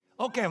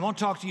Okay, I want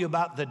to talk to you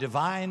about the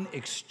divine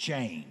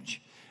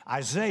exchange.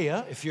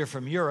 Isaiah, if you're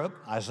from Europe,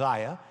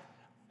 Isaiah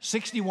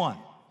 61.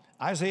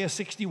 Isaiah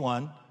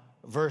 61,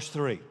 verse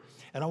 3.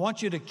 And I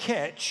want you to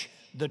catch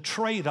the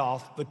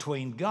trade-off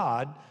between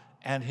God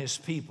and his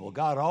people.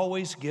 God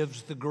always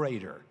gives the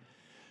greater.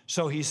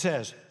 So he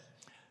says,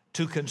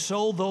 to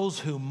console those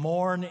who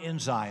mourn in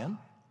Zion,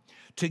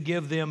 to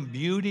give them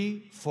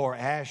beauty for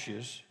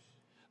ashes,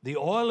 the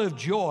oil of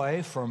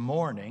joy for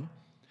mourning,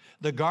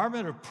 the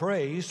garment of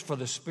praise for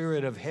the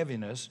spirit of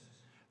heaviness,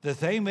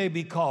 that they may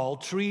be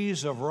called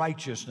trees of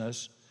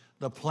righteousness,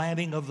 the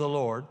planting of the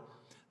Lord,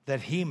 that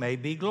he may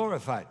be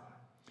glorified.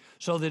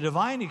 So the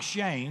divine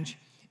exchange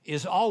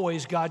is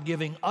always God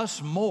giving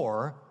us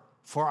more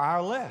for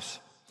our less.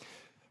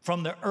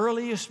 From the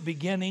earliest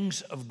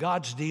beginnings of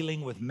God's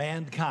dealing with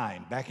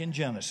mankind, back in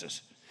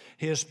Genesis,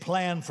 his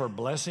plan for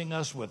blessing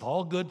us with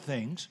all good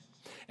things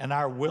and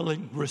our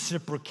willing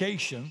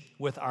reciprocation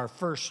with our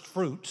first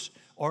fruits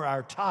or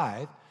our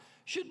tithe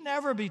should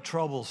never be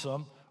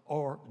troublesome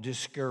or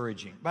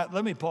discouraging. But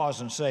let me pause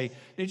and say,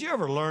 did you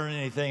ever learn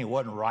anything that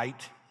wasn't right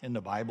in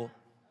the Bible?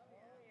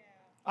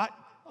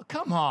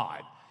 Come on.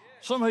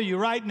 Some of you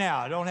right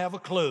now don't have a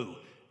clue.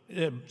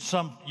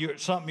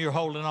 Something you're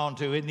holding on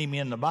to isn't even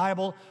in the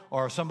Bible,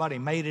 or somebody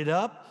made it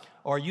up,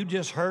 or you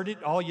just heard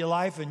it all your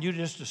life and you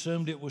just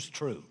assumed it was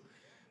true.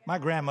 My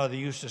grandmother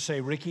used to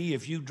say, Ricky,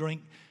 if you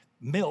drink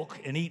milk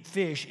and eat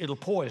fish, it'll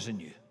poison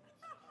you.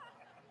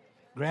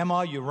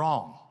 Grandma, you're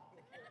wrong.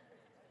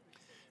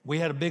 We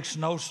had a big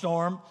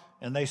snowstorm,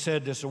 and they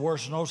said this is the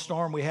worst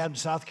snowstorm we had in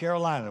South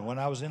Carolina when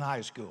I was in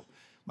high school.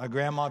 My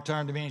grandma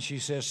turned to me and she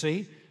says,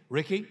 see,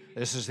 Ricky,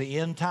 this is the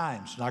end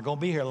times. Not going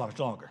to be here much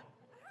longer.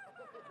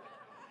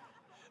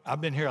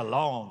 I've been here a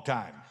long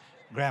time.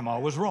 Grandma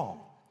was wrong.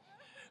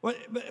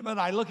 But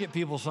I look at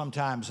people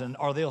sometimes,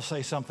 or they'll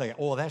say something,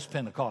 oh, that's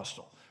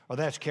Pentecostal, or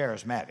that's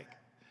charismatic.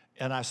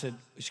 And I said,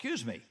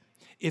 excuse me,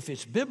 if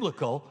it's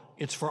biblical,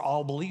 it's for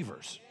all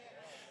believers.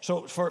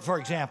 So, for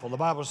example, the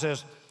Bible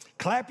says,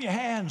 clap your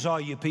hands, all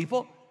you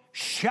people.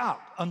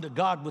 Shout unto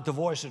God with the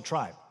voice of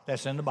triumph.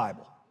 That's in the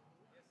Bible.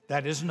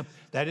 That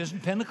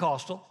isn't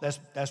Pentecostal.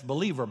 That's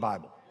believer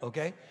Bible,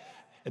 okay?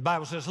 The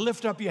Bible says,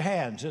 lift up your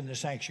hands in the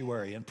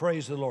sanctuary and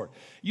praise the Lord.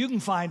 You can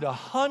find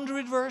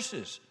 100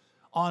 verses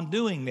on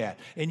doing that.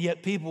 And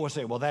yet people will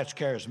say, well, that's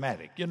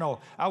charismatic. You know,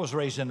 I was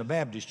raised in a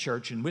Baptist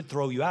church, and we'd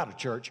throw you out of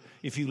church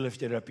if you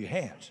lifted up your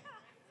hands.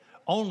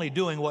 Only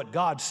doing what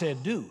God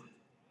said do.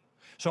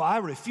 So I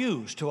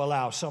refuse to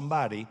allow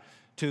somebody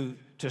to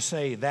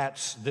say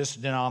that's this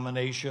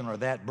denomination or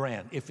that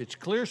brand. If it's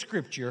clear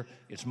scripture,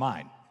 it's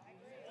mine.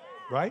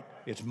 Right?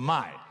 It's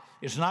mine.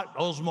 It's not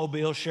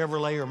Oldsmobile,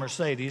 Chevrolet, or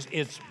Mercedes.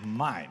 It's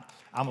mine.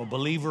 I'm a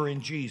believer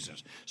in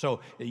Jesus.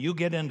 So you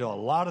get into a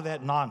lot of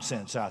that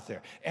nonsense out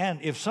there. And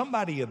if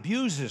somebody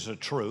abuses a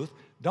truth,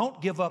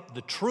 don't give up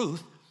the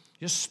truth.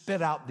 Just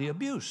spit out the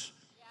abuse.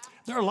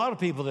 There are a lot of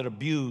people that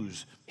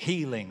abuse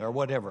healing or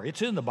whatever.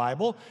 It's in the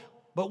Bible,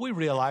 but we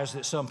realize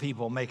that some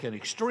people make an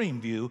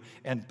extreme view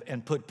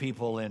and put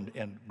people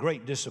in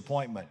great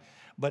disappointment.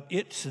 But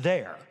it's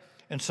there.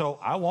 And so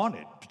I want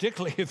it,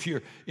 particularly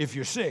if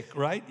you're sick,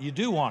 right? You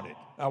do want it.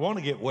 I want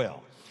to get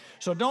well.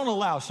 So don't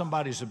allow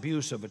somebody's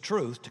abuse of a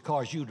truth to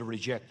cause you to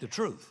reject the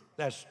truth.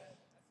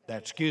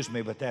 Excuse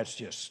me, but that's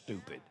just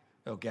stupid.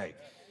 Okay,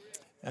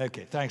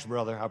 thanks,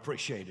 brother. I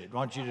appreciate it.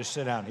 Why don't you just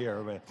sit down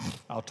here?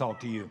 I'll talk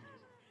to you.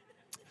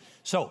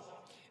 So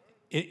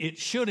it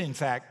should, in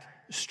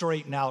fact,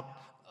 straighten out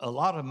a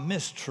lot of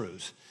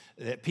mistruths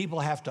that people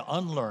have to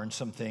unlearn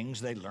some things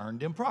they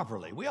learned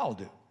improperly. We all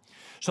do.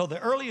 So the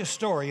earliest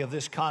story of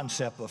this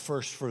concept of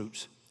first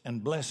fruits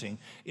and blessing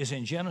is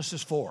in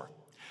Genesis 4.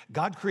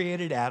 God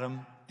created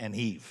Adam and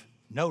Eve.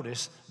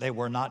 Notice they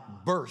were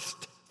not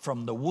birthed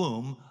from the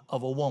womb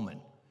of a woman.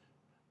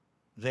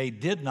 They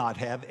did not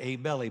have a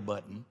belly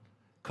button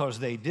because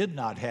they did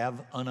not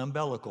have an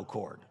umbilical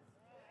cord.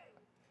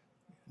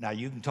 Now,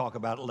 you can talk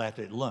about that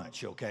at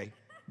lunch, okay?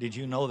 Did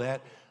you know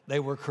that? They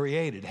were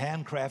created,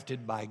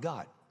 handcrafted by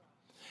God.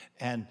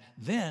 And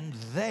then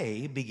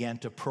they began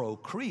to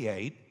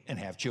procreate and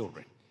have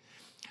children.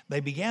 They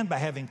began by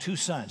having two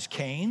sons,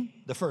 Cain,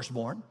 the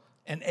firstborn,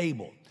 and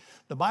Abel.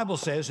 The Bible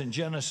says in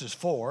Genesis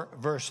 4,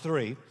 verse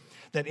 3,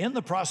 that in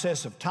the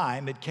process of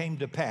time it came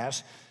to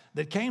pass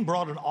that Cain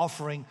brought an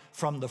offering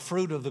from the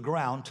fruit of the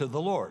ground to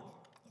the Lord.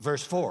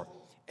 Verse 4,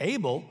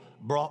 Abel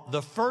brought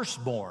the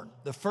firstborn,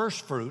 the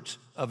first fruits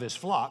of his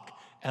flock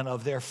and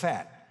of their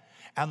fat.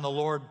 And the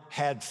Lord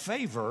had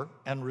favor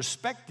and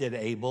respected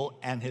Abel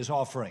and his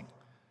offering.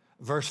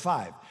 Verse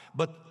 5,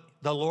 but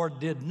the Lord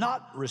did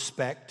not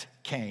respect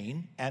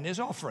Cain and his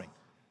offering.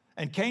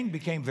 And Cain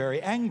became very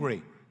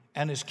angry,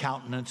 and his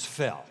countenance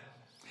fell.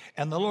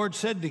 And the Lord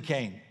said to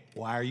Cain,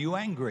 why are you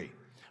angry?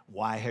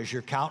 Why has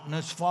your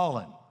countenance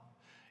fallen?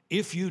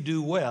 If you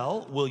do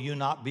well, will you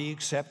not be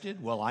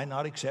accepted? Will I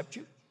not accept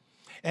you?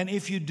 And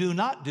if you do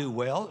not do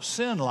well,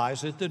 sin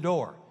lies at the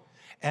door,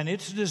 and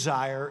its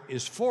desire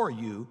is for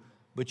you,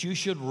 but you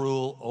should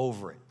rule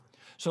over it.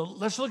 So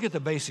let's look at the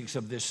basics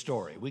of this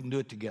story. We can do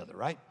it together,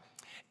 right?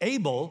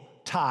 Abel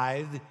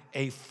tithe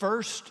a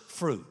first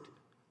fruit.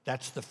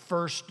 That's the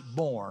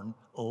firstborn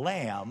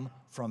lamb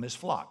from his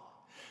flock.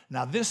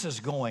 Now this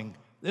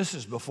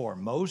is before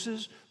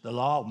Moses, the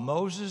law of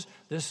Moses.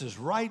 This is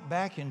right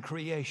back in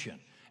creation.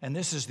 And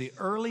this is the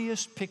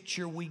earliest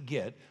picture we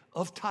get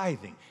of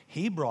tithing.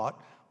 He brought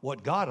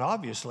what God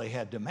obviously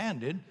had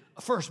demanded,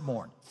 a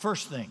firstborn,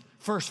 first thing,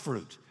 first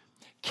fruit.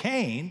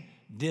 Cain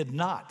did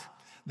not.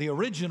 The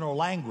original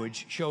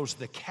language shows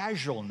the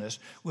casualness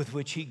with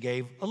which he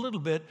gave a little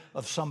bit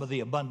of some of the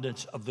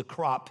abundance of the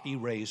crop he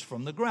raised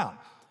from the ground.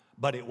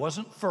 But it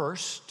wasn't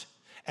first,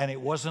 and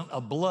it wasn't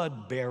a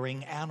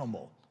blood-bearing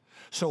animal.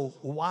 So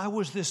why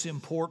was this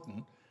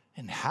important?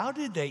 And how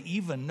did they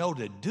even know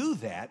to do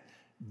that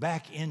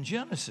back in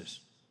Genesis?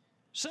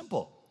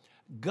 Simple.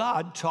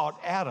 God taught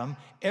Adam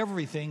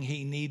everything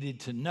he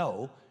needed to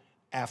know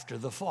after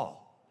the fall.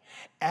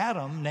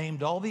 Adam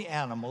named all the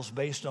animals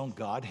based on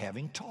God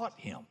having taught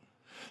him.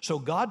 So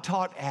God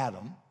taught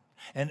Adam,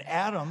 and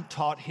Adam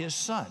taught his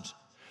sons.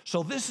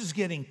 So this is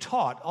getting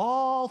taught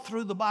all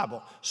through the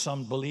Bible.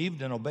 Some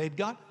believed and obeyed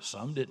God,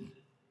 some didn't.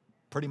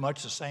 Pretty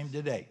much the same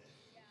today.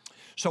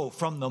 So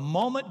from the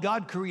moment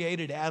God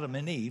created Adam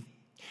and Eve,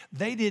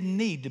 they didn't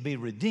need to be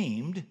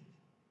redeemed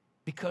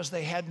because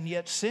they hadn't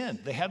yet sinned.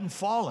 They hadn't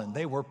fallen.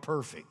 They were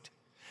perfect.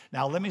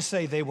 Now, let me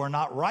say they were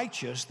not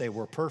righteous. They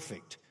were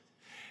perfect.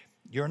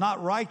 You're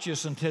not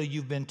righteous until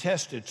you've been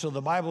tested. So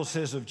the Bible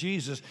says of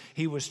Jesus,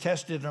 he was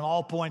tested in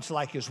all points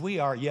like as we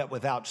are, yet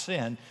without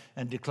sin,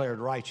 and declared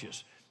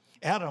righteous.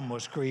 Adam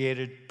was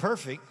created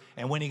perfect,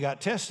 and when he got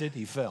tested,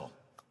 he fell.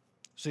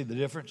 See the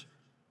difference?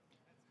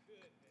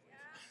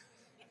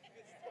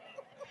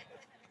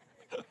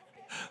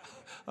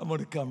 I'm going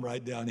to come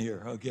right down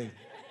here, okay?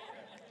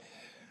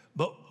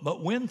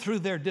 But when through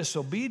their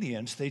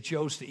disobedience they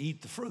chose to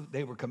eat the fruit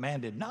they were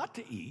commanded not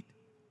to eat,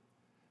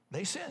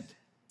 they sinned.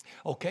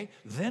 Okay,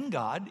 then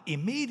God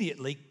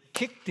immediately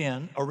kicked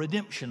in a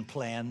redemption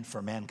plan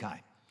for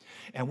mankind.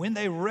 And when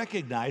they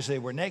recognized they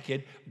were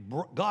naked,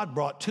 God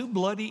brought 2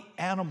 bloody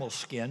animal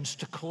skins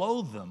to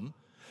clothe them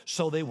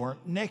so they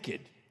weren't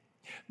naked.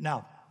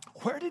 Now,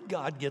 where did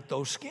God get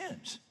those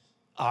skins?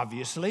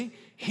 Obviously,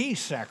 he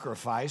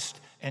sacrificed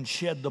and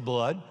shed the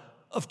blood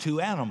of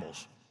 2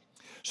 animals.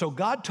 So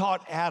God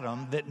taught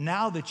Adam that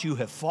now that you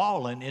have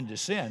fallen into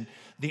sin,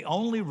 the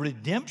only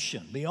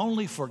redemption, the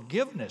only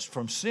forgiveness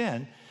from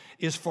sin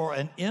is for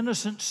an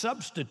innocent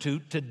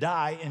substitute to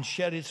die and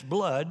shed its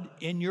blood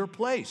in your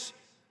place.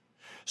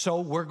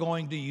 So we're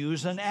going to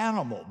use an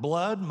animal.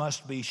 Blood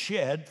must be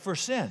shed for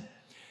sin.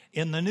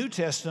 In the New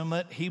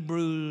Testament,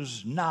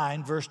 Hebrews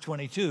 9, verse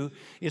 22,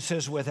 it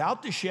says,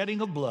 without the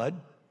shedding of blood,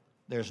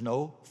 there's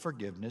no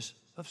forgiveness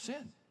of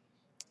sin.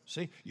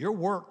 See, your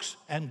works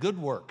and good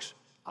works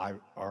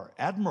are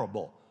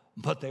admirable,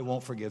 but they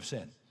won't forgive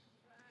sin.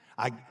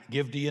 I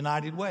give to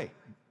United Way.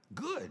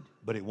 Good,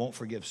 but it won't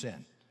forgive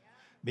sin.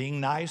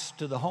 Being nice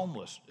to the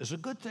homeless is a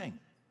good thing.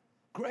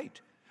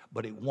 Great,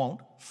 but it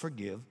won't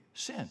forgive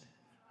sin.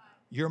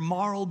 Your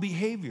moral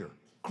behavior,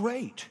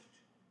 great,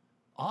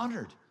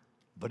 honored,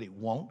 but it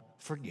won't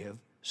forgive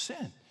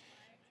sin.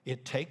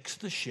 It takes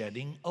the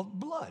shedding of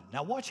blood.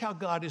 Now watch how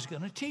God is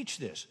going to teach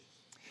this.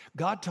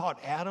 God taught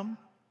Adam,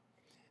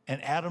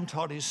 and Adam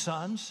taught his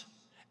sons,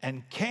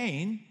 and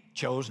Cain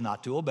chose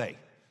not to obey.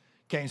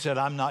 Cain said,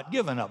 I'm not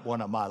giving up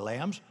one of my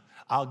lambs.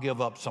 I'll give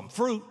up some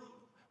fruit.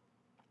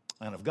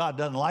 And if God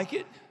doesn't like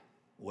it,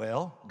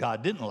 well,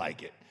 God didn't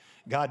like it.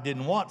 God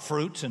didn't want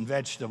fruits and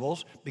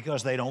vegetables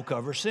because they don't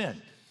cover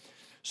sin.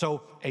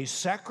 So a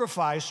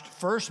sacrificed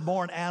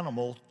firstborn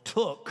animal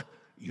took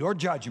your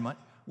judgment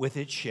with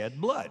its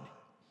shed blood.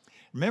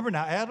 Remember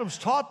now, Adam's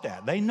taught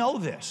that. They know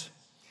this.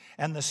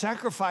 And the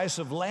sacrifice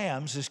of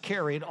lambs is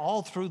carried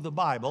all through the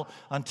Bible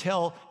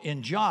until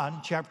in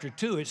John chapter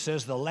 2, it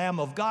says the Lamb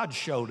of God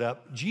showed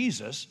up,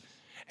 Jesus,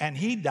 and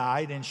he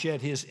died and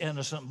shed his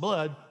innocent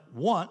blood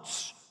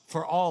once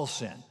for all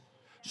sin.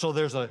 So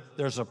there's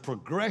a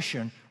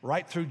progression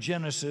right through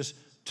Genesis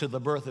to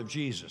the birth of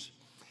Jesus.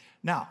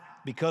 Now,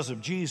 because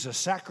of Jesus'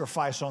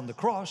 sacrifice on the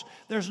cross,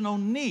 there's no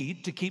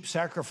need to keep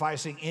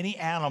sacrificing any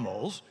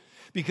animals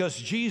because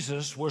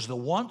Jesus was the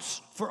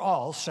once for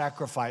all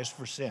sacrifice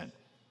for sin.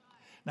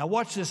 Now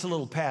watch this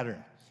little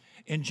pattern.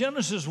 In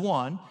Genesis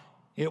 1,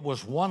 it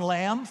was 1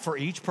 lamb for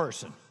each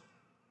person.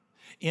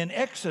 In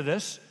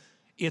Exodus,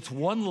 it's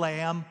 1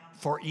 lamb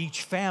for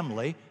each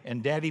family,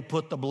 and Daddy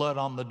put the blood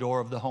on the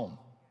door of the home.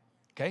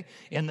 Okay?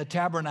 In the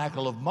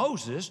tabernacle of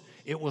Moses,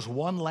 it was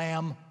 1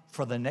 lamb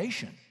for the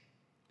nation.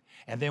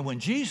 And then when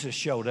Jesus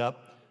showed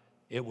up,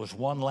 it was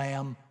 1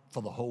 lamb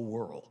for the whole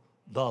world,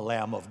 the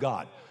Lamb of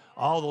God.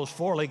 All those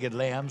 4-legged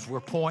lambs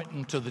were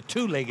pointing to the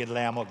 2-legged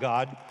Lamb of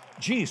God,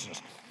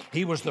 Jesus.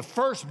 He was the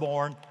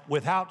firstborn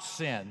without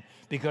sin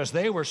because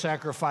they were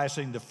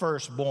sacrificing the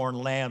firstborn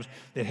lambs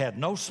that had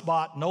no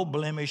spot, no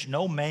blemish,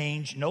 no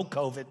mange, no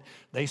COVID.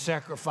 They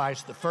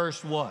sacrificed the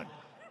first one.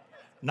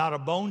 Not a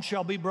bone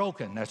shall be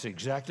broken. That's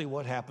exactly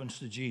what happens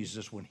to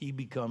Jesus when he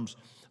becomes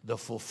the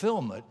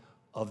fulfillment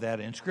of that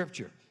in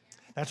Scripture.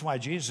 That's why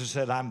Jesus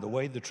said, I'm the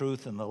way, the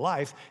truth, and the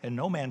life, and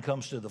no man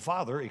comes to the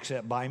Father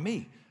except by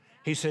me.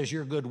 He says,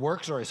 your good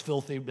works are as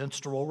filthy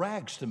menstrual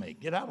rags to me.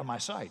 Get out of my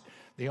sight.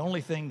 The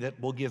only thing that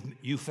will give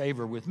you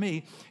favor with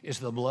me is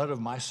the blood of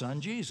my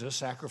son Jesus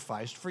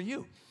sacrificed for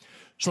you.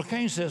 So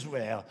Cain says,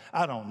 well,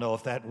 I don't know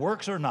if that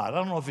works or not. I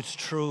don't know if it's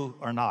true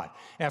or not.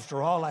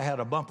 After all, I had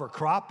a bumper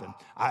crop, and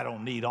I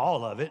don't need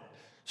all of it,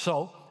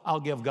 so I'll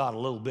give God a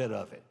little bit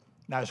of it.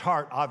 Now, his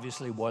heart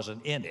obviously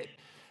wasn't in it.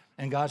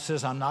 And God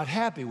says, I'm not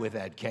happy with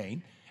that,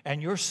 Cain,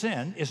 and your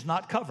sin is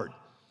not covered.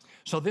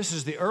 So this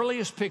is the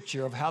earliest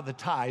picture of how the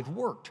tithe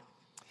worked.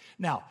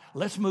 Now,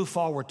 let's move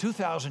forward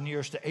 2,000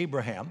 years to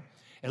Abraham,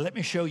 and let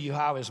me show you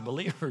how, as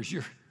believers,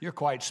 you're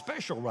quite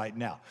special right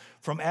now.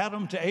 From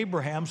Adam to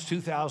Abraham's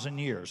 2,000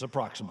 years,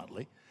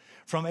 approximately.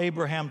 From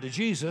Abraham to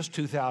Jesus,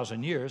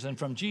 2,000 years. And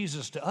from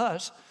Jesus to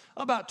us,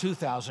 about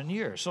 2,000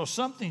 years. So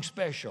something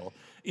special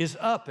is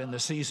up in the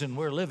season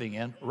we're living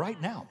in right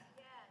now.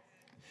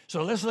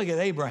 So let's look at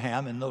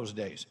Abraham in those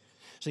days.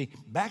 See,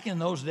 back in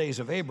those days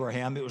of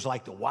Abraham, it was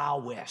like the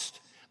Wild West.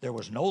 There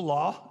was no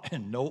law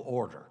and no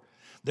order.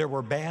 There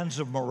were bands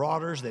of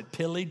marauders that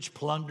pillaged,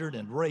 plundered,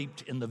 and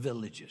raped in the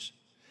villages.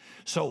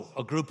 So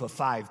a group of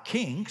 5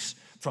 kings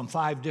from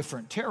 5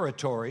 different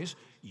territories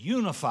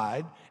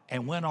unified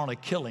and went on a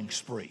killing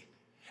spree.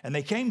 And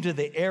they came to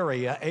the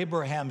area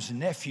Abraham's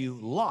nephew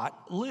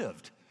Lot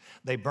lived.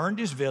 They burned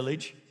his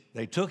village,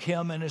 they took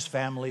him and his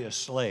family as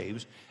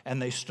slaves,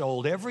 and they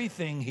stole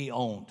everything he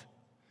owned.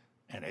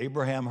 And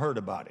Abraham heard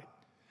about it.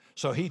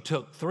 So he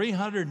took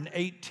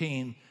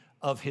 318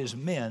 of his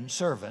men,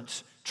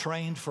 servants,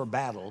 trained for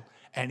battle,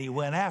 and he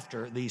went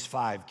after these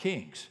 5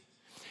 kings.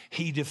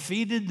 He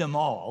defeated them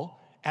all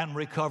and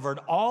recovered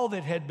all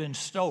that had been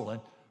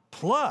stolen,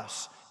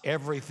 plus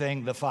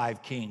everything the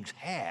 5 kings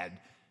had.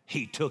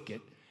 He took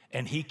it,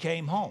 and he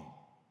came home.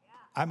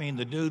 I mean,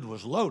 the dude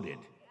was loaded.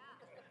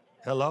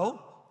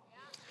 Hello?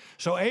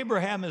 So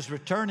Abraham is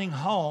returning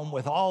home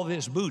with all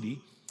this booty,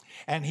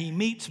 and he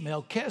meets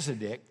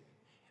Melchizedek,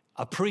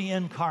 a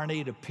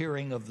pre-incarnate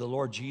appearing of the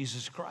Lord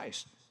Jesus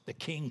Christ, the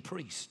king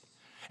priest.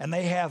 And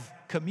they have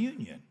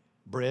communion,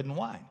 bread and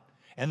wine.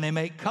 And they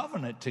make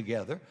covenant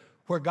together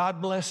where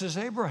God blesses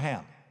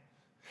Abraham.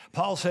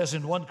 Paul says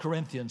in 1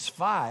 Corinthians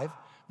 5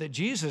 that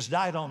Jesus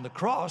died on the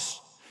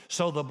cross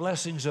so the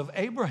blessings of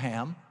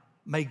Abraham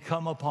may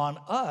come upon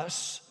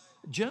us,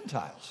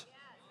 Gentiles.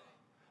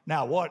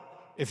 Now,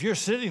 if you're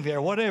sitting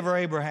there, whatever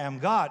Abraham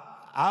got,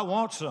 I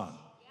want some.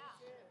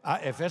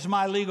 If it's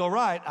my legal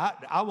right,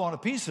 I want a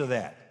piece of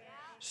that.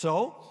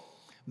 So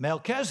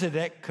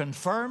Melchizedek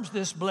confirms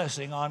this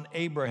blessing on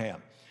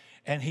Abraham.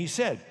 And he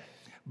said,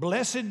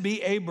 blessed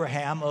be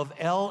Abraham of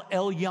El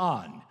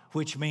Elyon,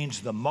 which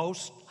means the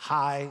Most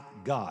High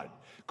God,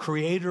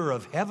 creator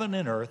of heaven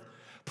and earth,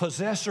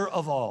 possessor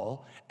of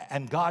all.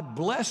 And God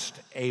blessed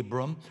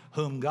Abram,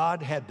 whom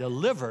God had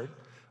delivered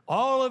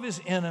all of his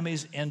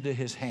enemies into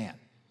his hand.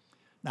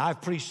 Now,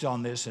 I've preached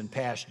on this in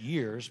past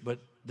years, but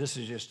this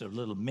is just a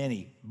little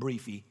mini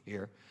briefie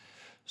here.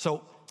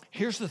 So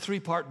here's the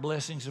 3-part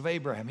blessings of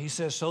Abraham. He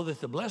says, so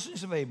that the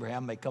blessings of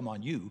Abraham may come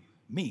on you,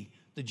 me,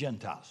 the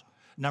Gentiles.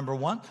 Number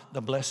 1,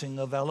 the blessing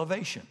of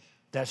elevation.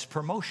 That's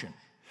promotion.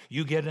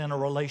 You get in a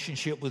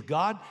relationship with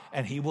God,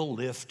 and he will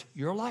lift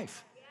your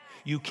life.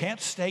 You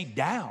can't stay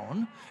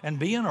down and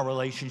be in a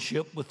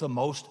relationship with the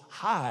Most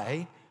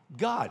High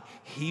God.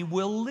 He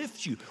will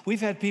lift you.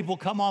 We've had people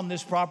come on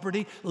this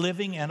property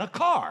living in a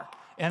car.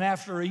 And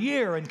after a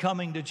year in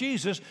coming to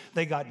Jesus,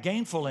 they got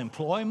gainful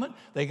employment.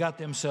 They got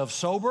themselves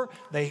sober.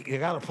 They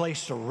got a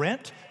place to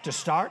rent to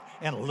start.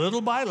 And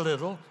little by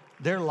little,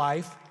 their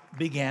life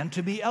began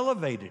to be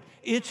elevated.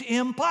 It's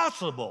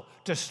impossible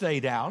to stay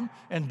down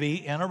and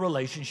be in a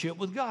relationship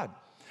with God.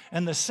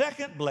 And the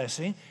second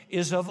blessing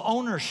is of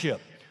ownership,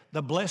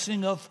 the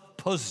blessing of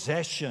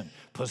possession,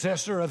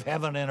 possessor of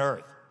heaven and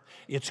earth.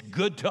 It's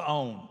good to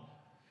own.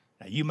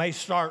 Now, you may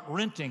start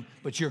renting,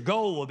 but your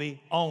goal will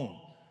be own.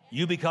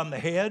 You become the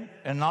head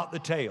and not the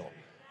tail.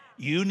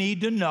 You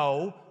need to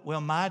know,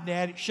 well, my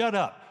daddy, shut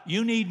up.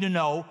 You need to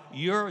know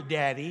your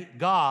daddy,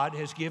 God,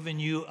 has given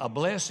you a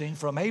blessing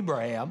from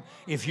Abraham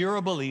if you're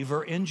a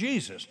believer in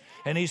Jesus.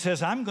 And he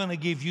says, I'm going to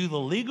give you the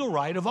legal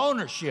right of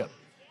ownership.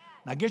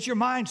 Now get your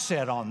mind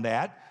set on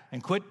that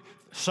and quit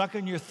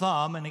sucking your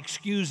thumb and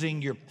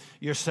excusing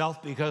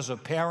yourself because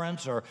of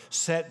parents or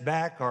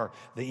setback or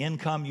the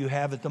income you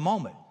have at the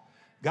moment.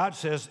 God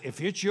says,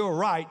 if it's your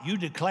right, you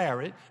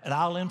declare it, and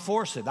I'll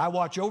enforce it. I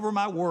watch over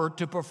my word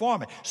to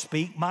perform it.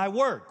 Speak my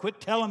word.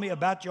 Quit telling me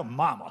about your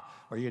mama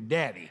or your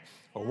daddy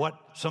or what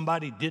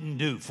somebody didn't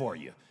do for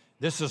you.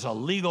 This is a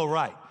legal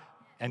right,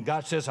 and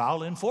God says,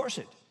 I'll enforce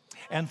it.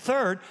 And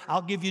third,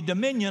 I'll give you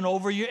dominion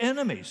over your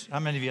enemies.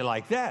 How many of you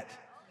like that?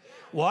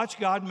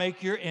 Watch God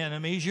make your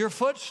enemies your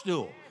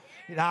footstool.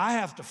 Now, I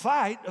have to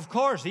fight, of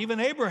course, even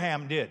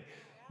Abraham did,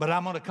 but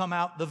I'm going to come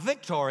out the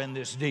victor in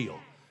this deal.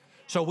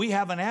 So we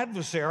have an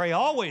adversary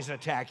always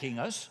attacking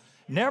us,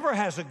 never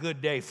has a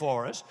good day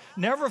for us,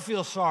 never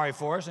feels sorry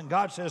for us, and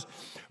God says,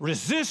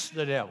 resist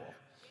the devil,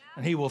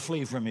 and he will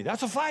flee from you.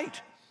 That's a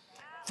fight.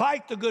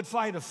 Fight the good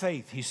fight of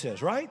faith, he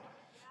says, right?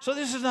 So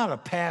this is not a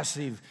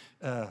passive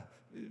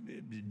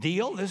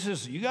deal. This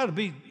is, you got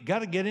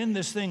to get in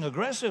this thing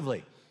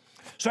aggressively.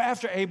 So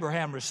after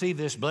Abraham received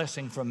this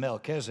blessing from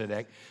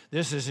Melchizedek,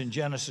 this is in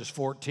Genesis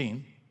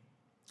 14,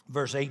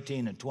 verse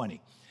 18 and 20.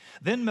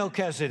 Then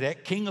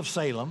Melchizedek, king of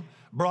Salem,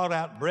 brought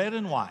out bread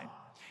and wine.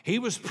 He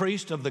was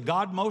priest of the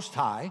God Most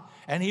High,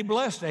 and he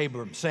blessed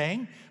Abram,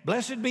 saying,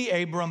 Blessed be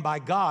Abram by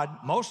God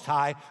Most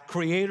High,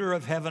 creator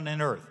of heaven and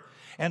earth.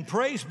 And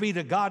praise be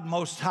to God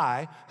Most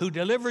High, who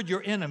delivered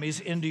your enemies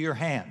into your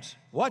hands.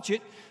 Watch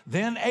it.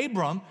 Then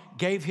Abram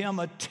gave him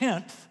a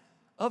tenth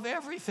of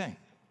everything.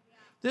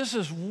 This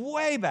is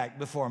way back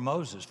before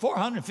Moses,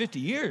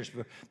 450 years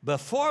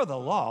before the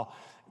law.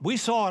 We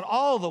saw it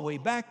all the way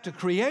back to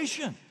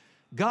creation.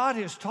 God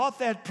has taught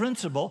that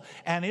principle,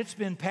 and it's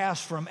been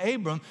passed from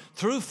Abram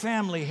through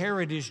family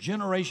heritage,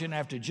 generation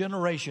after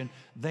generation.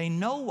 They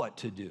know what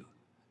to do,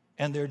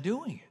 and they're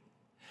doing it.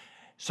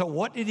 So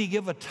what did he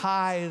give a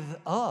tithe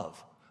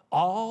of?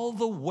 All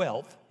the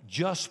wealth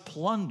just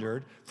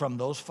plundered from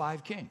those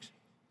 5 kings.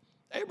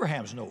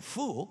 Abraham's no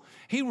fool.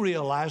 He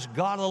realized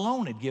God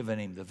alone had given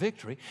him the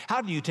victory.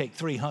 How do you take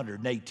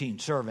 318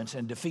 servants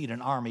and defeat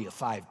an army of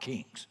 5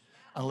 kings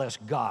unless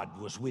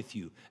God was with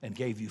you and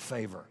gave you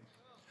favor?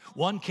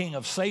 One king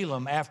of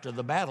Salem, after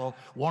the battle,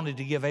 wanted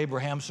to give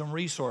Abraham some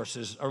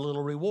resources, a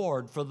little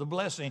reward for the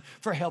blessing,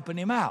 for helping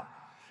him out.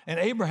 And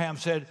Abraham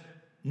said,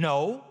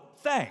 no,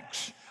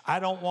 thanks. I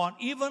don't want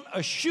even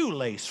a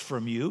shoelace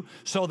from you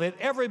so that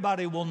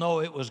everybody will know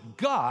it was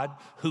God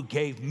who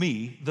gave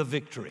me the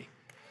victory.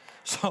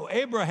 So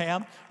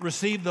Abraham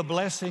received the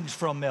blessings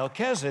from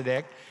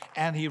Melchizedek,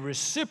 and he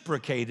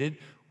reciprocated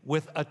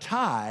with a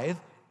tithe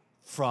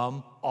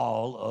from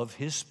all of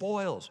his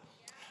spoils.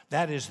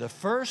 That is the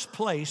first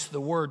place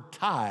the word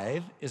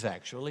tithe is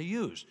actually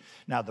used.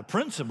 Now, the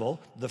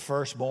principle, the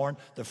firstborn,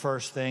 the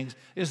first things,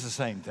 is the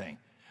same thing.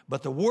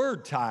 But the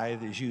word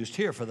tithe is used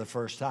here for the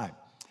first time.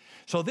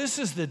 So this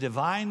is the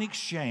divine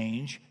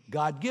exchange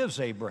God gives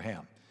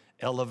Abraham.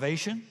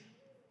 Elevation,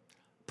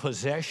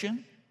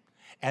 possession,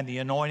 and the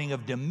anointing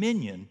of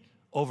dominion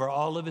over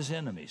all of his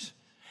enemies.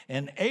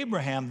 And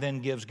Abraham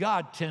then gives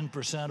God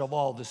 10% of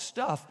all the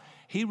stuff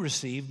he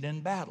received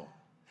in battle.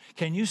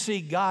 Can you see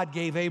God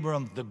gave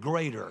Abram the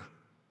greater,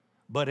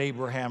 but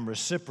Abraham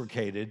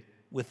reciprocated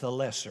with the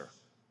lesser,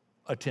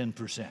 a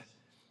 10%.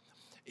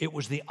 It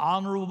was the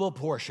honorable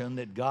portion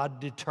that God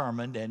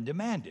determined and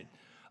demanded.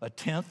 A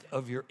tenth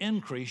of your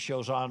increase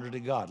shows honor to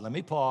God. Let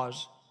me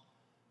pause.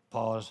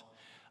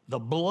 The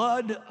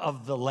blood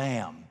of the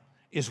Lamb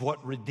is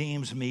what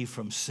redeems me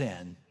from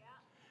sin,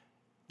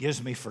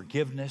 gives me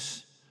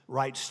forgiveness,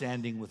 right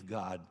standing with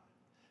God.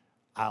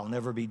 I'll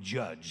never be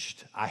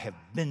judged. I have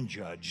been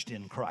judged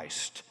in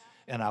Christ,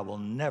 and I will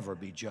never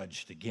be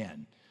judged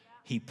again.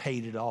 He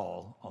paid it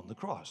all on the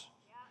cross.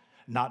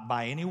 Not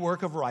by any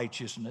work of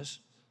righteousness,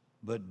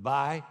 but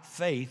by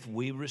faith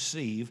we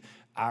receive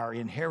our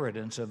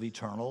inheritance of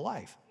eternal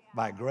life.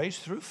 By grace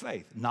through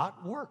faith,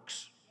 not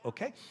works,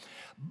 okay?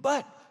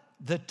 But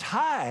the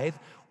tithe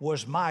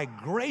was my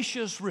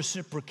gracious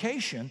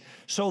reciprocation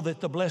so that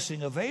the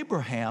blessing of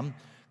Abraham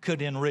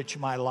could enrich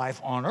my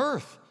life on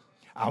earth.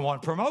 I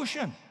want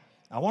promotion.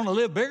 I want to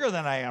live bigger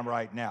than I am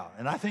right now.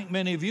 And I think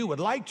many of you would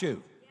like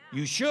to.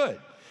 You should.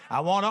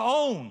 I want to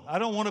own. I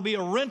don't want to be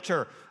a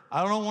renter.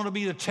 I don't want to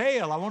be the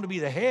tail. I want to be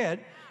the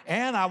head.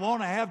 And I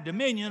want to have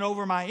dominion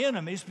over my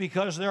enemies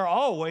because they're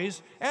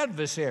always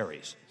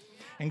adversaries.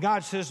 And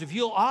God says, if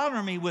you'll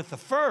honor me with the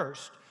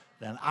first,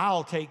 then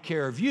I'll take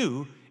care of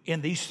you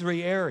in these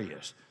 3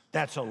 areas.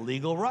 That's a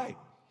legal right.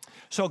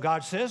 So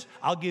God says,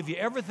 I'll give you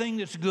everything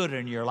that's good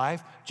in your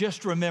life.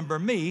 Just remember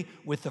me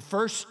with the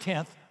first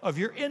tenth of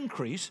your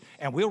increase,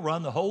 and we'll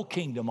run the whole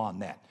kingdom on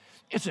that.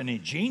 It's an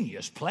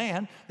ingenious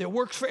plan that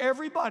works for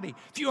everybody.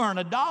 If you earn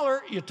 $1,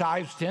 your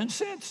tithe's 10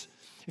 cents.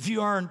 If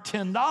you earn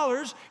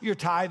 $10, your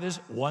tithe is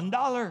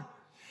 $1.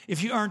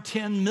 If you earn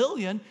 10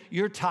 million,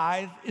 your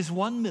tithe is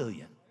 1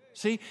 million.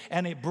 See,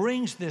 and it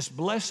brings this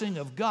blessing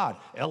of God,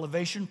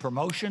 elevation,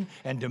 promotion,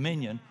 and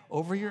dominion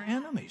over your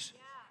enemies.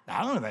 Now,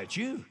 I don't know about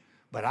you,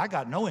 but I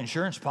got no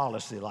insurance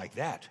policy like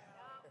that.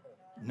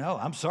 No,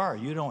 I'm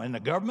sorry, you don't. And the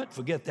government,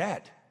 forget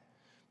that.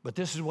 But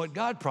this is what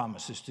God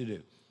promises to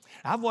do.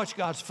 I've watched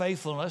God's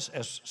faithfulness,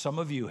 as some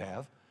of you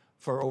have,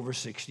 for over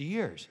 60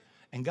 years.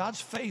 And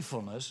God's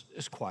faithfulness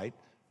is quite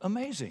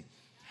amazing.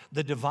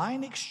 The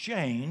divine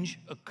exchange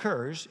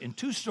occurs in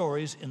 2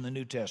 stories in the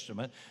New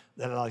Testament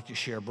that I'd like to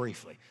share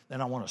briefly.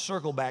 Then I want to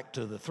circle back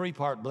to the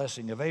 3-part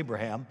blessing of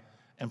Abraham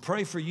and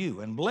pray for you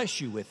and bless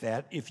you with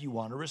that if you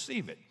want to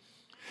receive it.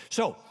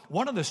 So,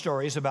 one of the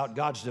stories about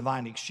God's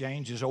divine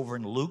exchange is over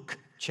in Luke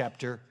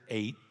chapter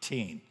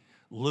 18.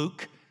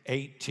 Luke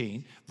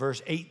 18,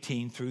 verse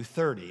 18 through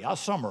 30. I'll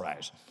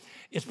summarize.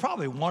 It's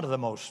probably one of the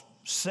most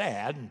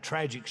sad and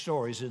tragic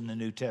stories in the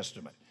New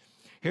Testament.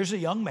 Here's a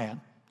young man.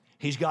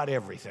 He's got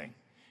everything.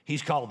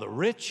 He's called the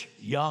rich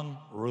young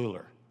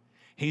ruler.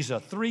 He's a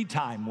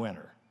 3-time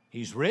winner.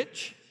 He's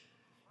rich,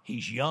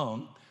 he's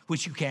young,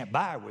 which you can't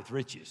buy with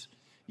riches.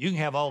 You can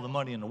have all the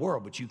money in the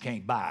world, but you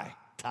can't buy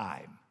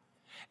time.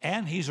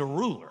 And he's a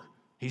ruler.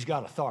 He's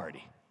got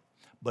authority.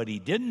 But he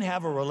didn't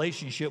have a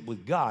relationship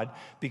with God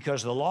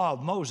because the law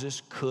of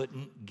Moses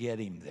couldn't get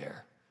him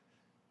there.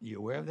 You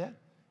aware of that?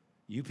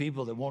 You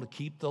people that want to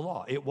keep the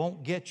law, it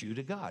won't get you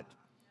to God.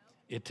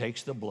 It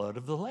takes the blood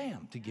of the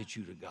Lamb to get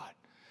you to God.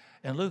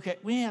 And Luke,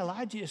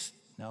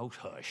 no,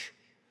 hush.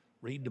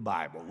 Read the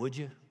Bible, would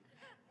you?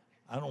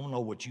 I don't know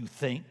what you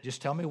think.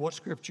 Just tell me what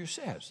Scripture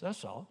says.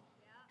 That's all.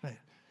 Yeah.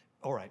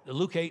 All right,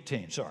 Luke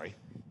 18,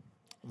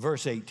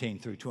 verse 18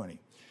 through 20.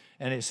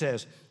 And it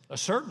says, a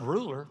certain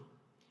ruler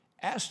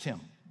asked him,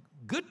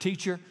 good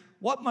teacher,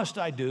 what must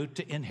I do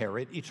to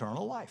inherit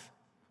eternal life?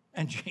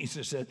 And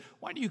Jesus said,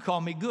 why do you call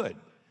me good?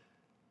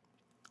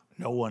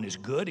 No one is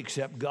good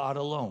except God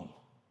alone.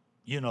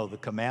 You know the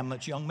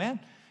commandments, young man.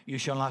 You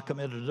shall not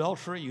commit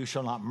adultery. You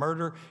shall not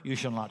murder. You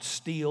shall not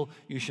steal.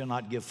 You shall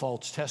not give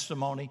false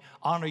testimony.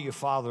 Honor your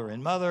father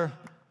and mother.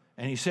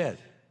 And he said,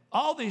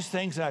 all these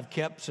things I've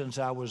kept since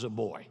I was a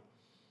boy.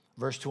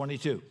 Verse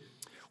 22.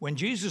 When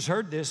Jesus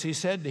heard this, he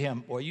said to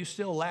him, well, you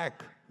still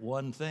lack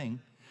one thing.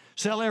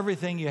 Sell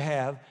everything you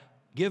have,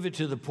 give it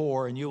to the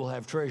poor, and you will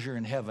have treasure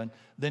in heaven.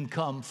 Then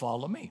come,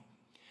 follow me.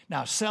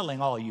 Now,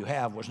 selling all you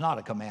have was not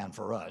a command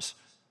for us.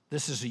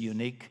 This is a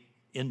unique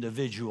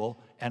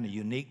individual and a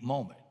unique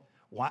moment.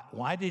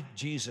 Why did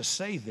Jesus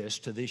say this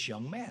to this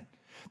young man?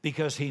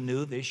 Because he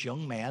knew this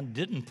young man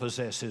didn't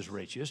possess his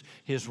riches.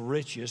 His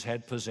riches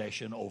had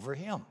possession over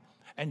him.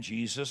 And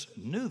Jesus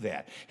knew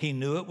that. He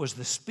knew it was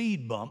the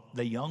speed bump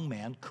the young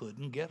man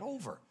couldn't get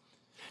over.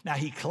 Now,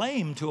 he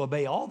claimed to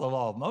obey all the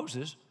law of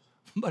Moses,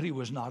 but he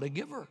was not a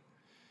giver.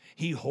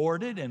 He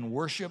hoarded and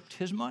worshiped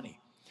his money.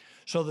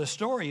 So the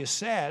story is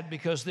sad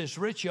because this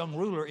rich young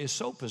ruler is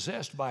so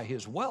possessed by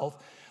his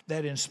wealth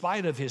that in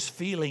spite of his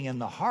feeling in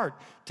the heart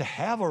to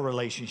have a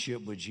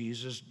relationship with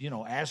Jesus,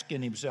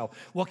 asking himself,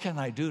 what can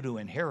I do to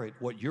inherit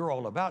what you're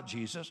all about,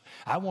 Jesus?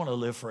 I want to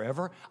live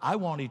forever. I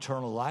want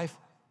eternal life,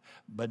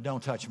 but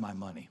don't touch my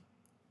money.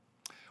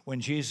 When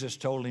Jesus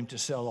told him to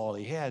sell all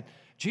he had,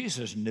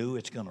 Jesus knew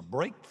it's going to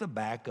break the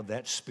back of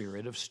that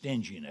spirit of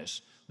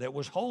stinginess that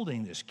was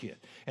holding this kid.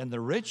 And the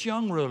rich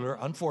young ruler,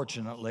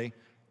 unfortunately,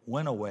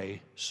 went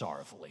away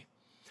sorrowfully.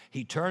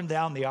 He turned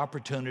down the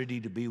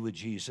opportunity to be with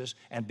Jesus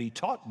and be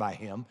taught by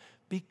him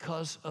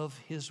because of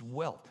his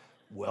wealth.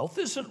 Wealth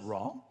isn't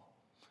wrong,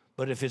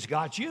 but if it's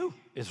got you,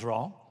 it's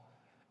wrong.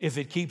 If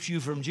it keeps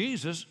you from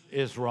Jesus,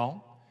 it's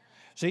wrong.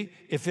 See,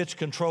 if it's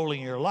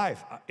controlling your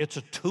life, it's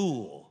a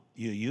tool.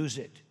 You use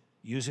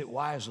it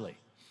wisely.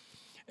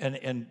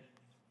 And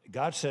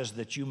God says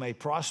that you may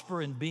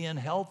prosper and be in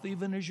health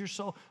even as your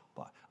soul.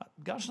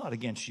 God's not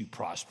against you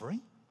prospering.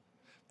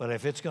 But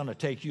if it's going to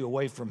take you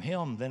away from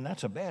him, then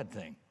that's a bad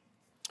thing.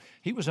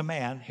 He was a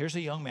man, here's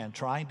a young man,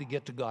 trying to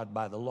get to God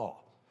by the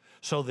law.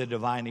 So the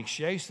divine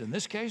exchange, in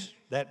this case,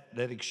 that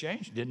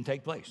exchange didn't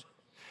take place.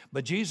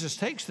 But Jesus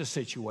takes the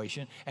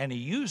situation and he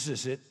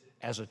uses it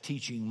as a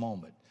teaching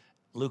moment.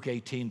 Luke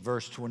 18,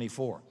 verse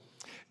 24.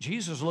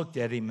 Jesus looked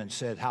at him and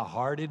said, how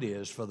hard it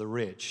is for the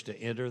rich to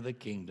enter the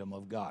kingdom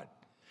of God.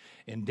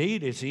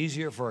 Indeed, it's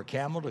easier for a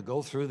camel to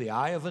go through the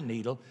eye of a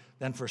needle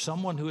than for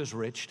someone who is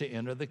rich to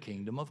enter the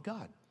kingdom of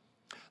God.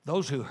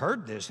 Those who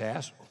heard this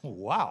asked,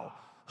 wow,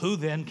 who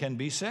then can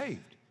be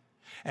saved?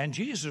 And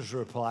Jesus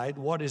replied,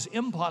 what is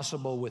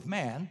impossible with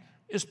man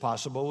is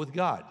possible with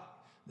God.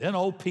 Then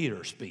old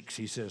Peter speaks.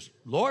 He says,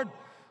 Lord,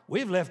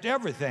 we've left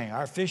everything,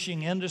 our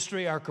fishing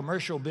industry, our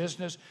commercial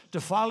business, to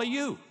follow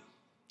you.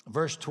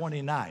 Verse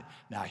 29.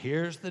 Now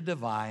here's the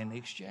divine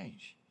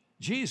exchange.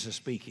 Jesus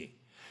speaking.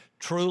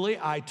 Truly,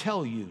 I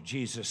tell you,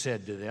 Jesus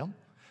said to them,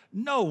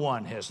 no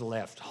one has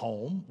left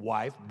home,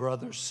 wife,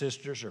 brothers,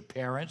 sisters, or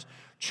parents,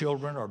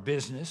 children, or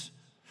business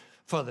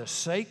for the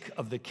sake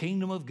of the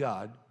kingdom of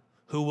God,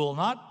 who will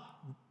not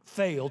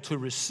fail to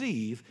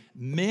receive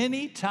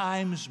many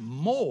times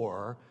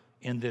more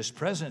in this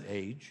present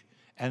age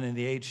and in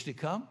the age to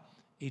come,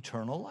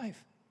 eternal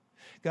life.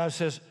 God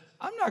says,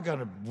 I'm not going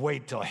to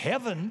wait till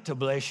heaven to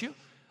bless you.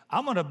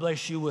 I'm going to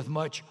bless you with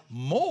much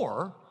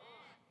more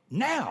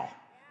now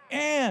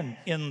and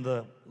in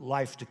the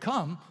life to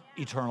come,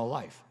 eternal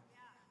life.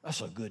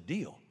 That's a good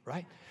deal,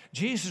 right?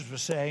 Jesus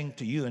was saying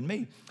to you and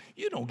me,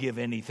 you don't give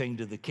anything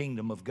to the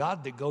kingdom of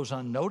God that goes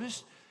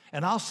unnoticed,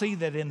 and I'll see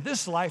that in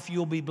this life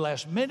you'll be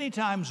blessed many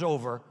times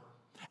over,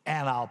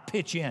 and I'll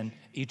pitch in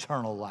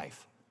eternal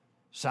life.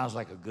 Sounds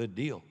like a good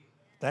deal.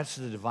 That's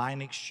the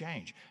divine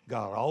exchange.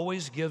 God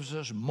always gives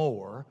us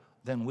more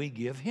than we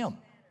give him,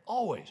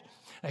 always.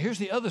 Now here's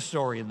the other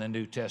story in the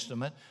New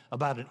Testament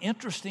about an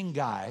interesting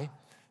guy.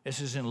 This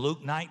is in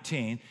Luke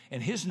 19,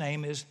 and his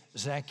name is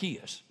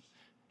Zacchaeus.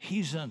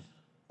 He's an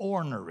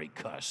ornery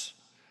cuss.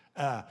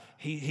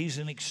 He's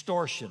an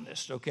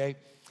extortionist, okay?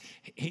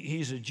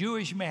 He's a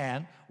Jewish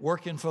man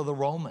working for the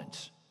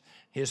Romans.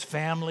 His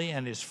family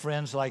and his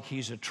friends like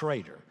he's a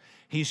traitor.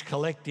 He's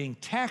collecting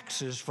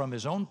taxes from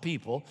his own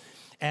people,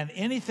 and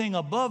anything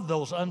above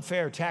those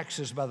unfair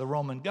taxes by the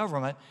Roman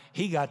government,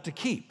 he got to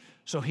keep.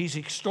 So he's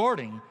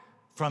extorting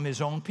from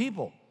his own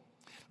people.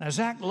 Now,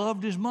 Zach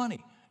loved his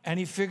money. and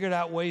he figured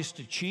out ways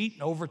to cheat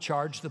and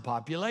overcharge the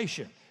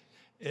population.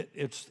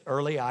 It's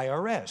early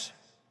IRS.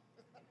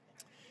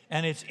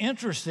 And it's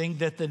interesting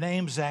that the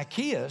name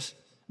Zacchaeus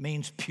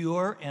means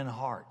pure in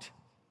heart.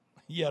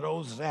 Yet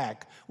old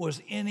Zach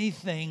was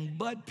anything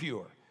but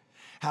pure.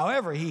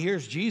 However, he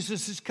hears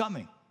Jesus is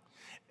coming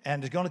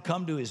and is going to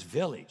come to his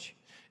village.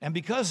 And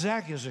because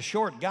Zach is a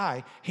short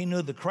guy, he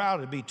knew the crowd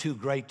would be too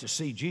great to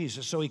see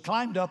Jesus. So he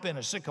climbed up in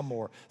a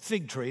sycamore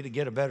fig tree to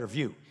get a better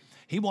view.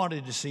 He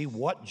wanted to see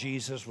what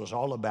Jesus was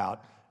all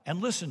about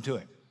and listen to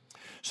him.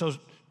 So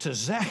to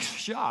Zach's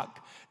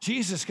shock,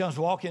 Jesus comes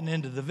walking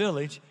into the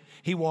village.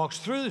 He walks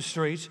through the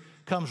streets,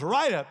 comes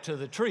right up to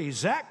the tree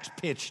Zach's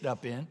pitched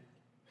up in,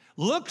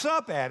 looks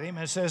up at him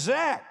and says,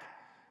 Zach,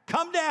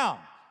 come down.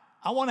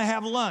 I want to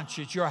have lunch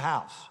at your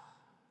house.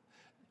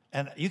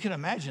 And you can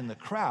imagine the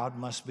crowd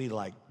must be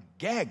like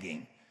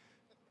gagging.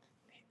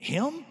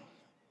 Him?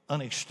 An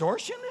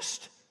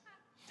extortionist?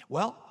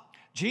 Well,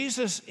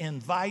 Jesus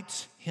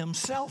invites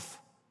himself.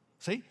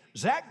 See,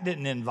 Zach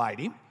didn't invite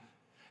him.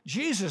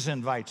 Jesus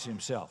invites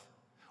himself.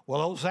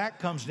 Well, old Zach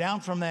comes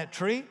down from that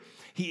tree.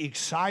 He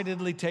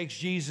excitedly takes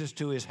Jesus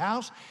to his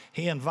house.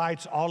 He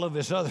invites all of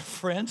his other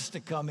friends to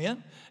come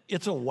in.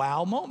 It's a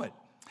wow moment.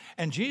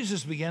 And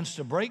Jesus begins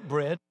to break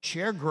bread,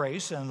 share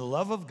grace and the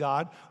love of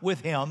God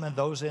with him and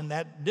those in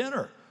that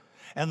dinner.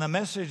 And the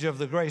message of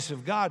the grace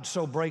of God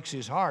so breaks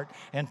his heart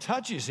and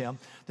touches him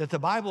that the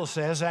Bible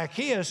says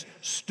Zacchaeus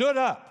stood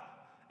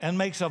up and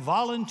makes a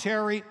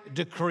voluntary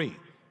decree.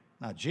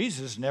 Now,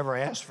 Jesus never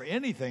asked for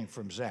anything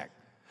from Zach,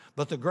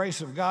 but the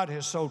grace of God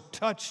has so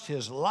touched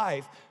his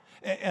life.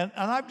 And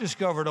I've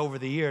discovered over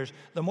the years,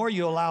 the more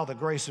you allow the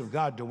grace of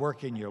God to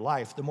work in your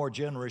life, the more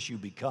generous you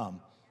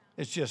become.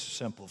 It's just a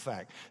simple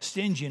fact.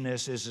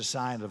 Stinginess is a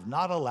sign of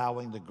not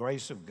allowing the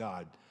grace of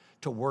God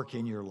to work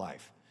in your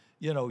life.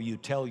 You know, you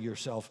tell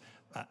yourself,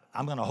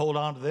 I'm going to hold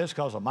on to this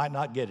because I might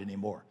not get any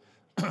more.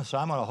 So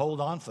I'm going to hold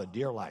on for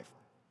dear life.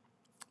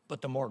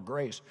 But the more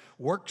grace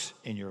works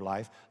in your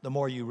life, the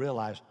more you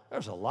realize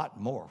there's a lot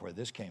more where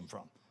this came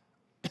from.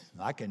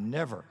 I can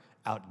never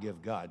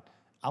outgive God.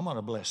 I'm going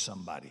to bless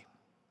somebody.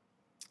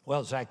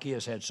 Well,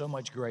 Zacchaeus had so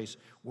much grace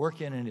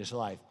working in his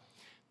life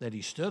that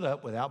he stood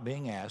up without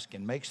being asked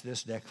and makes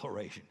this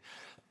declaration.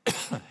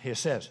 He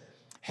says,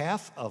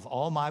 half of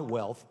all my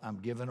wealth I'm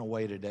giving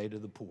away today to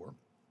the poor,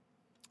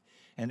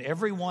 and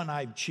everyone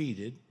I've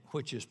cheated,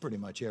 which is pretty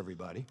much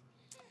everybody,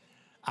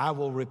 I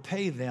will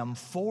repay them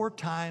 4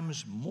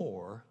 times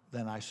more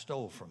than I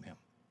stole from him.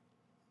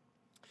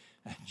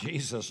 And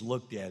Jesus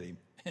looked at him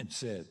and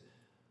said,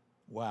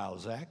 wow,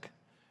 Zach,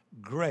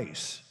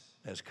 grace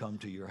has come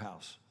to your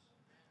house.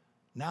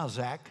 Now,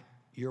 Zach,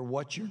 you're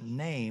what your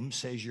name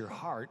says your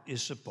heart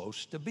is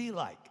supposed to be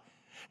like.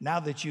 Now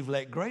that you've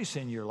let grace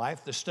in your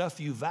life, the stuff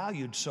you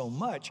valued so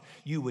much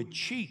you would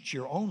cheat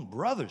your own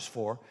brothers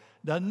for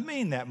doesn't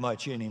mean that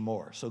much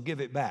anymore, so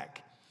give it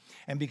back.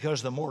 And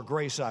because the more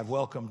grace I've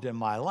welcomed in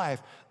my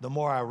life, the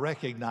more I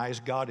recognize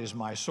God is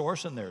my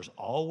source, and there's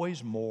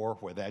always more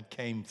where that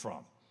came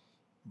from.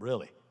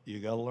 Really, you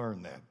got to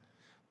learn that.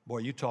 Boy,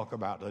 you talk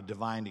about a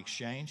divine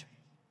exchange.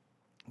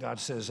 God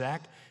says,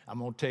 Zach, I'm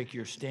going to take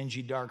your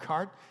stingy, dark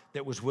heart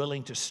that was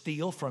willing to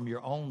steal from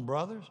your own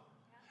brothers,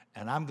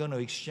 and I'm going to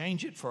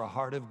exchange it for a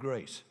heart of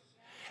grace.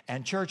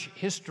 And church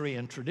history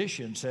and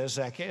tradition says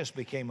Zacchaeus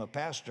became a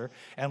pastor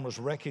and was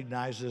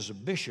recognized as a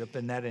bishop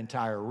in that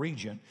entire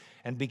region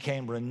and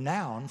became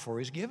renowned for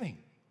his giving.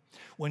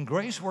 When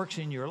grace works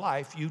in your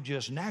life, you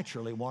just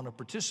naturally want to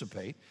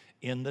participate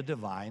in the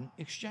divine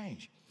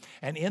exchange.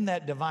 And in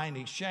that divine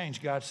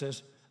exchange, God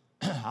says,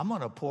 I'm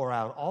going to pour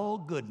out all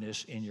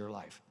goodness in your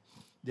life.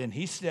 Then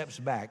he steps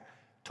back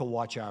to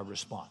watch our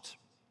response.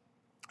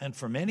 And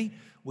for many,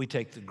 we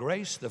take the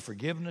grace, the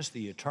forgiveness,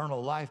 the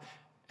eternal life,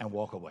 and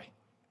walk away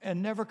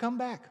and never come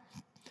back.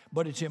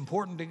 But it's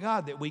important to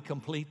God that we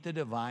complete the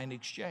divine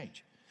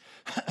exchange.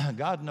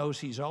 God knows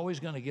he's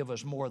always going to give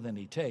us more than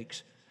he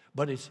takes,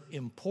 but it's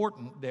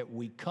important that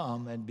we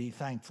come and be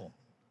thankful.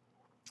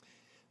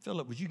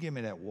 Philip, would you give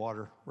me that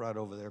water right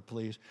over there,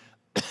 please?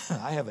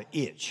 I have an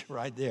itch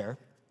right there.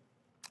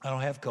 I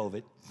don't have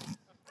COVID.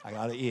 I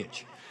got an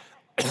itch.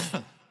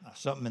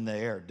 Something in the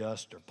air,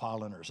 dust or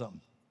pollen or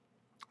something.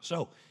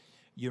 So,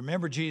 you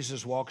remember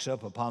Jesus walks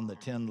up upon the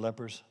 10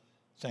 lepers?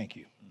 Thank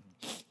you.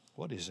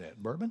 What is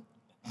that, bourbon?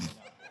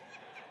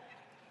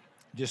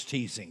 Just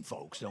teasing,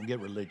 folks. Don't get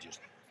religious.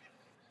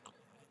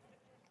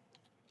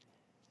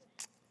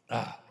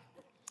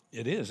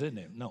 It is, isn't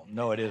it?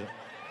 No, it isn't.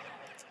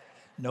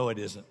 No, it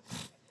isn't.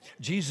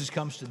 Jesus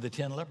comes to the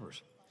 10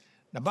 lepers.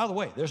 Now, by the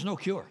way, there's no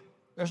cure.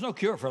 There's no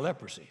cure for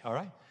leprosy, all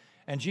right?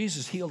 And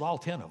Jesus healed all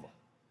 10 of them.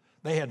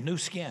 They had new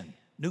skin,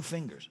 new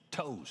fingers,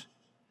 toes.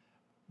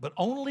 But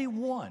only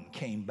one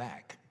came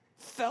back,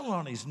 fell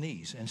on his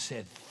knees, and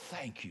said,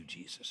 thank you,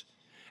 Jesus.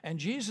 And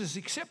Jesus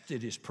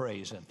accepted his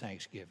praise and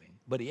thanksgiving.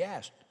 But he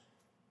asked,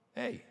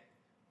 hey,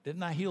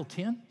 didn't I heal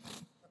 10?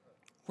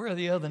 Where are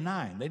the other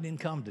 9? They didn't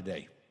come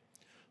today.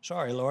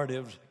 Sorry, Lord,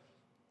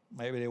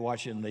 maybe they're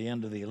watching the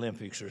end of the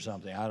Olympics or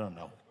something. I don't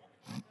know.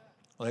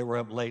 Well, they were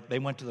up late. They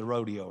went to the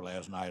rodeo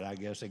last night. I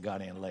guess they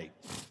got in late.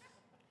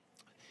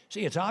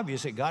 See, it's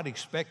obvious that God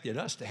expected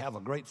us to have a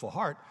grateful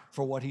heart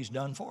for what he's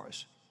done for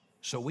us.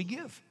 So we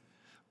give.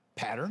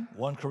 Pattern,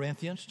 1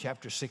 Corinthians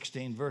chapter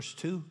 16, verse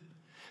 2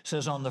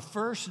 says on the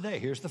first day,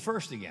 here's the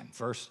first again.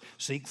 First,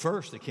 seek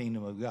first the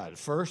kingdom of God.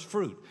 First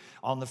fruit.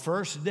 On the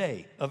first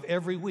day of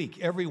every week,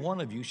 every one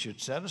of you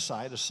should set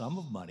aside a sum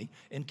of money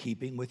in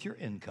keeping with your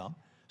income,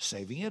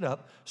 saving it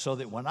up so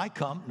that when I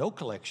come, no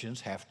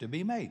collections have to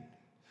be made.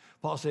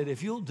 Paul said,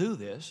 if you'll do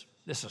this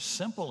is a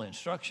simple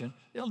instruction,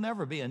 there'll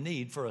never be a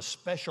need for a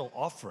special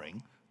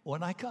offering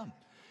when I come.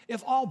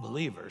 If all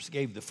believers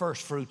gave the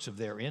first fruits of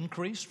their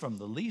increase from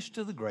the least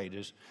to the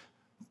greatest,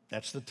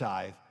 that's the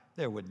tithe,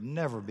 there would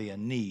never be a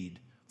need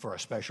for a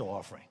special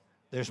offering.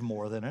 There's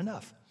more than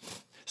enough.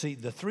 See,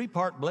 the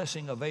three-part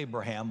blessing of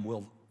Abraham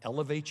will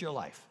elevate your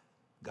life.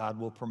 God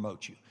will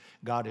promote you.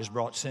 God has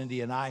brought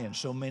Cindy and I and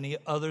so many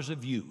others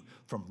of you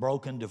from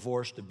broken,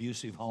 divorced,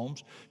 abusive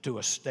homes to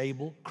a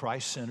stable,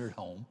 Christ-centered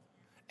home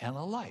and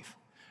a life.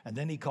 And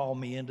then he called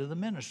me into the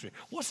ministry.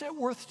 What's that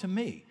worth to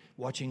me?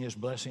 Watching his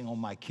blessing on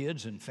my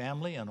kids and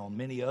family and on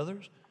many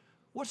others.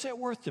 What's that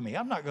worth to me?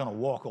 I'm not going to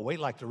walk away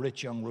like the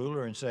rich young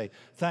ruler and say,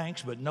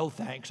 thanks, but no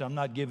thanks. I'm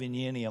not giving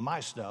you any of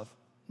my stuff.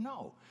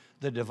 No.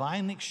 The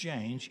divine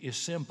exchange is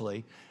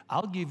simply,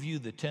 I'll give you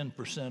the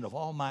 10% of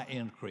all my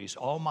increase,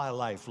 all my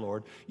life,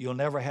 Lord. You'll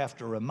never have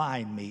to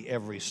remind me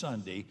every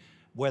Sunday,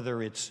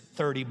 whether it's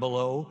 30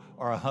 below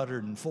or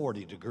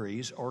 140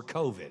 degrees or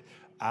COVID.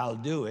 I'll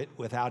do it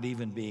without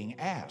even being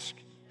asked.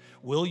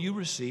 Will you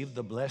receive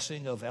the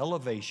blessing of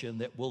elevation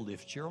that will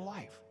lift your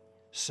life?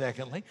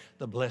 Secondly,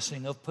 the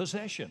blessing of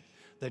possession,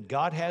 that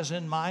God has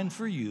in mind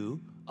for you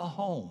a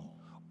home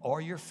or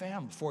your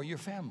for your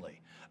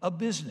family, a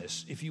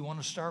business if you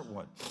want to start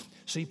one.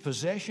 See,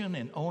 possession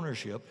and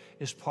ownership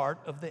is part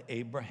of the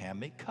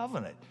Abrahamic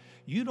covenant.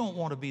 You don't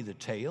want to be the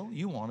tail,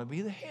 you want to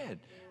be the head.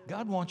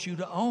 God wants you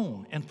to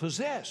own and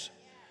possess.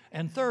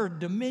 And third,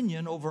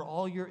 dominion over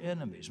all your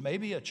enemies.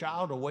 Maybe a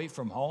child away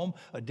from home,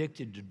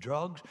 addicted to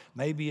drugs.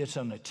 Maybe it's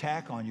an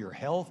attack on your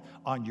health,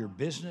 on your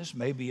business.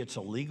 Maybe it's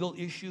a legal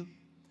issue.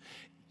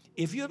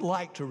 If you'd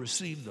like to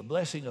receive the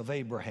blessing of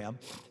Abraham,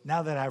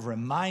 now that I've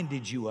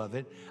reminded you of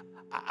it,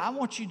 I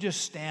want you to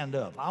just stand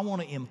up. I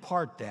want to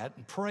impart that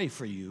and pray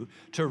for you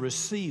to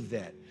receive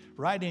that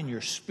right in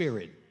your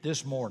spirit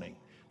this morning.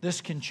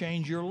 This can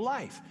change your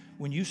life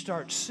when you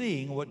start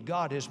seeing what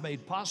God has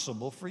made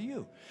possible for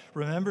you.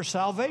 Remember,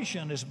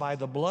 salvation is by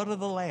the blood of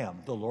the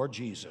Lamb, the Lord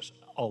Jesus,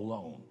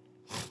 alone.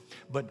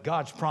 But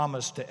God's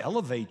promise to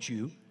elevate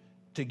you,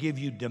 to give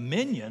you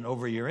dominion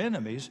over your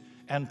enemies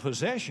and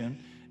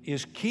possession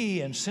is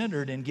key and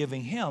centered in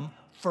giving Him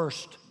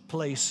first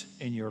place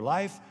in your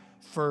life,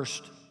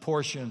 first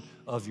portion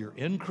of your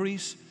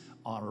increase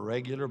on a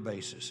regular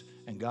basis.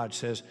 And God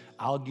says,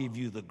 I'll give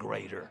you the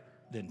greater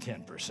than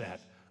 10%.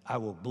 I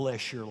will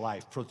bless your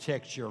life,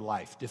 protect your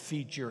life,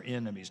 defeat your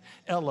enemies,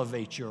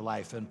 elevate your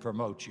life, and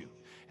promote you.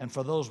 And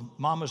for those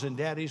mamas and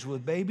daddies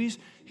with babies,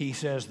 he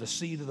says, the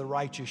seed of the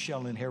righteous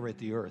shall inherit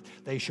the earth.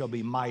 They shall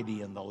be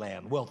mighty in the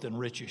land. Wealth and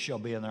riches shall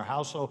be in their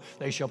household.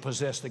 They shall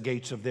possess the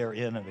gates of their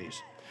enemies.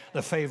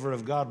 The favor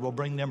of God will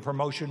bring them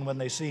promotion when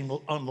they seem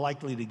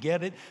unlikely to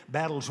get it.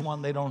 Battles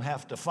won they don't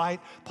have to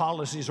fight.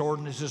 Policies,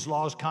 ordinances,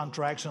 laws,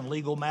 contracts, and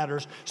legal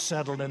matters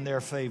settled in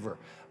their favor.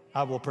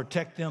 I will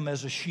protect them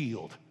as a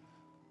shield.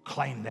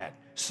 Claim that.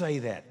 Say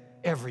that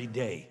every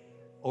day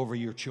over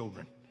your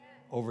children,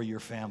 over your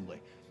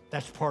family.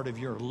 That's part of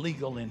your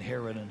legal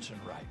inheritance and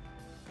right.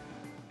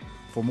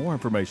 For more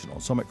information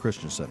on Summit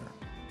Christian Center,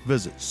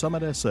 visit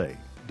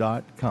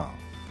summitsa.com.